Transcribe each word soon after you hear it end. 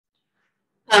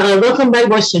Welcome back,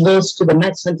 boys and girls, to the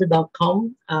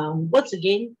mathcenter.com. Once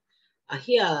again,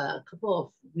 here are a couple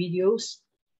of videos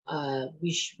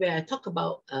where I talk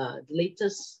about the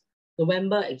latest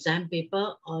November exam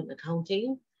paper on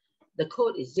accounting. The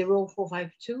code is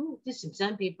 0452. This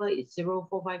exam paper is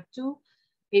 0452,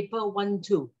 paper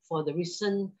 1-2 for the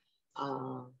recent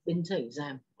winter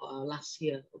exam last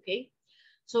year. Okay,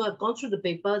 so I've gone through the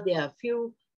paper. There are a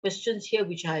few questions here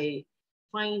which I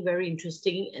find very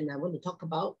interesting and I want to talk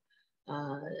about.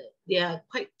 They are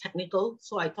quite technical,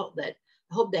 so I hope that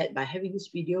by having this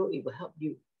video, it will help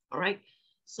you. All right.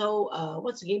 So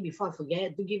once again, before I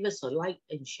forget, do give us a like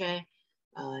and share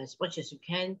as much as you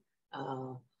can.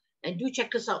 And do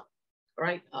check us out,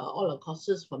 right? All our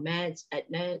courses for maths,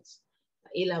 maths,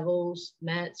 A-levels,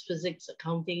 maths, physics,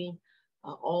 accounting,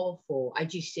 all for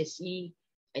IGCSE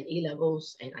and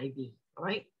A-levels and IB. All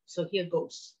right. So here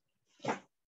goes.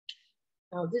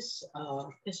 Now this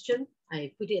question,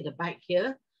 I put it at the back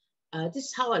here. This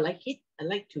is how I like it. I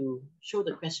like to show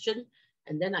the question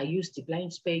and then I use the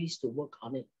blank space to work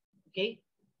on it, okay?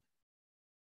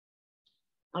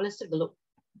 Now let's take a look.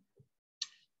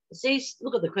 It says,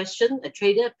 look at the question. A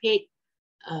trader paid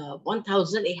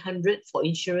 1,800 for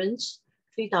insurance,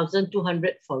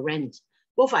 3,200 for rent.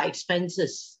 Both are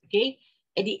expenses, okay?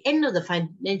 At the end of the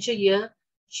financial year,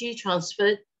 she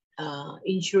transferred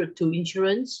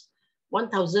insurance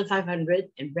 1,500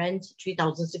 and rent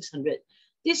 3,600.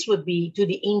 This would be to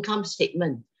the income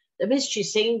statement. That means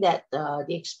she's saying that the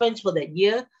expense for that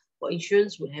year for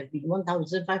insurance would have been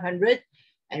 1,500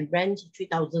 and rent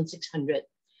 3,600.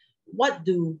 What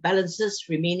do balances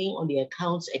remaining on the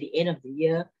accounts at the end of the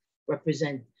year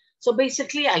represent? So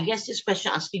basically, I guess this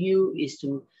question asking you is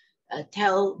to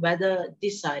tell whether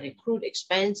these are an accrued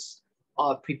expense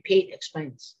or prepaid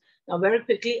expense. Now, very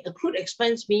quickly, accrued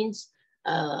expense means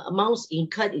amounts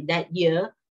incurred in that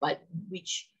year, but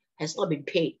which has not been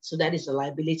paid. So that is a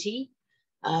liability.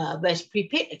 Whereas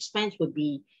prepaid expense would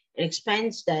be an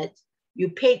expense that you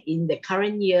paid in the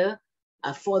current year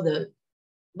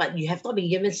but you have not been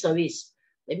given service.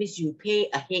 That means you pay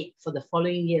ahead for the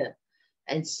following year.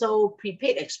 And so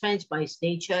prepaid expense by its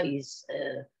nature is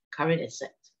a current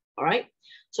asset. All right.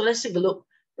 So let's take a look.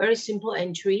 Very simple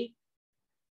entry.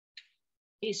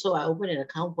 Okay, so I open an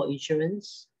account for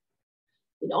insurance.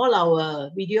 In all our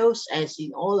videos, as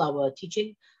in all our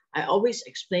teaching, I always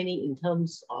explain it in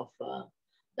terms of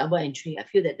double entry. I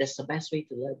feel that that's the best way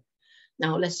to learn.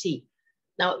 Now, let's see.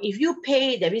 Now, if you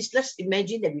pay, that means let's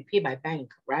imagine that we pay by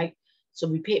bank, right? So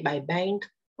we paid by bank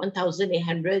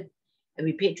 1,800 and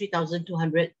we paid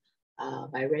 3,200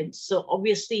 by rent. So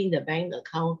obviously in the bank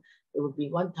account, it would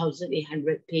be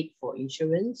 1,800 paid for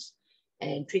insurance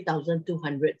and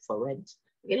 3,200 for rent.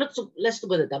 Okay, let's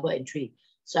look at the double entry.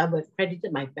 So I have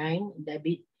credited my bank,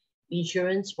 debit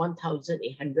insurance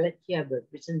 1,800. Here I have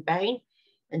written bank,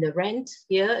 and the rent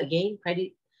here again,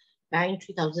 credit bank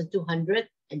 3,200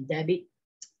 and debit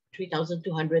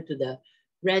 3,200 to the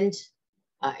rent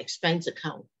expense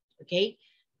account. Okay,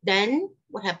 then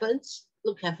what happens?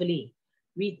 Look carefully,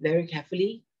 read very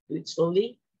carefully, do it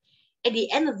slowly. At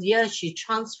the end of the year, she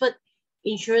transferred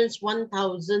insurance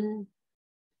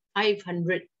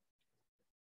 1,500,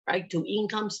 right, to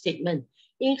income statement.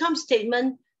 Income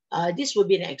statement, this would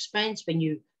be an expense. When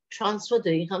you transfer to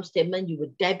the income statement, you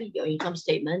would debit your income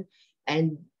statement,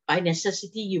 and by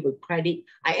necessity, you would credit.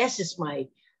 IS is my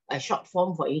short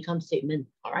form for income statement,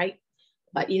 all right?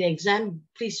 But in exam,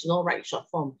 please do not write short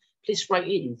form. Please write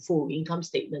it in full, income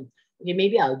statement. Okay,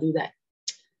 maybe I'll do that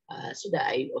so that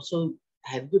I also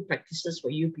have good practices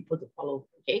for you people to follow,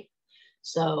 okay?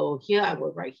 So here I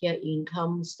will write here,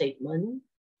 income statement,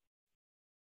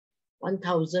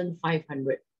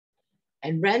 1,500.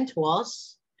 And rent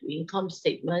was to income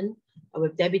statement. I will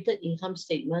debited income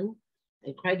statement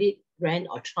and credit rent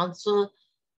or transfer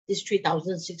this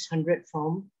 3,600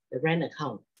 from the rent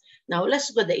account. Now let's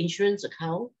look at the insurance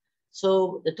account.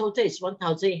 So the total is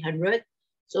 1,800.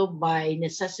 So by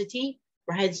necessity,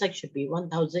 right hand side should be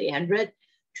 1,800.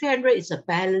 300 is a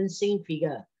balancing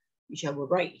figure, which I will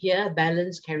write here,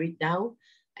 balance carried down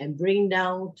and bring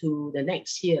down to the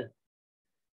next year.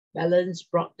 Balance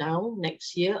brought down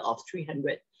next year of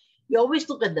 300. You always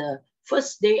look at the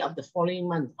first day of the following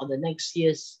month or the next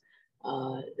year's.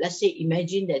 Let's say,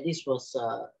 imagine that this was,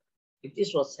 if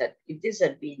this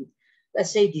had been,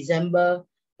 let's say December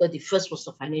 31st was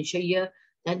the financial year,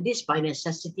 then this by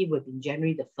necessity would be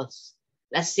January the 1st.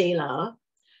 Let's say lah.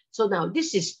 So now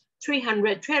this is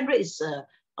 300. 300 is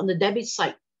on the debit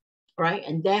side, right?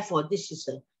 And therefore this is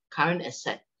a current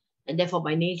asset. And therefore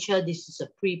by nature, this is a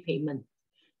prepayment.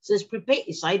 So it's prepaid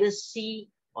is either C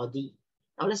or D.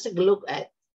 Now let's take a look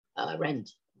at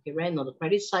rent. Okay, rent on the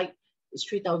credit side is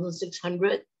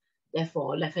 3,600.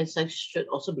 Therefore, left-hand side should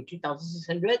also be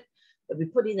 3,600. But we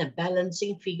put in a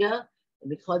balancing figure, and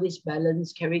we call this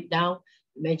balance carried down.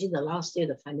 Imagine the last day of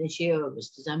the financial year was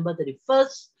December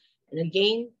 31st. And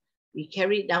again, we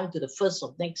carry it down to the 1st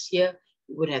of next year,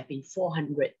 it would have been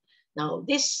 400. Now,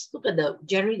 this, look at the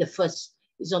January the 1st,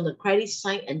 is on the credit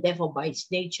side, and therefore by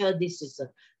its nature, this is a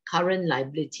current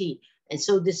liability. And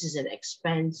so this is an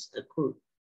expense accrued.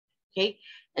 Okay,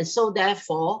 and so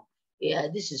therefore, yeah,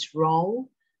 this is wrong,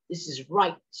 this is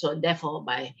right. So therefore,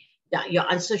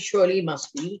 your answer surely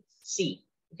must be C.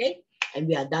 Okay, and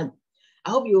we are done.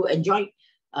 I hope you enjoyed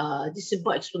this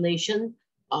simple explanation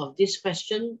of this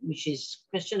question, which is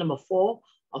question number 4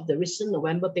 of the recent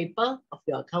November paper of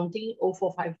your accounting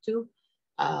 0452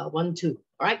 12.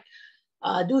 All right.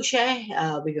 Do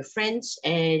share with your friends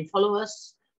and follow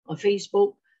us on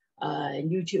Facebook and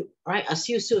YouTube. All right. I'll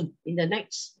see you soon. In the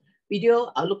next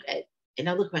video, I'll look at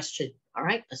another question. All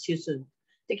right. I'll see you soon.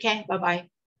 Take care.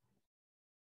 Bye-bye.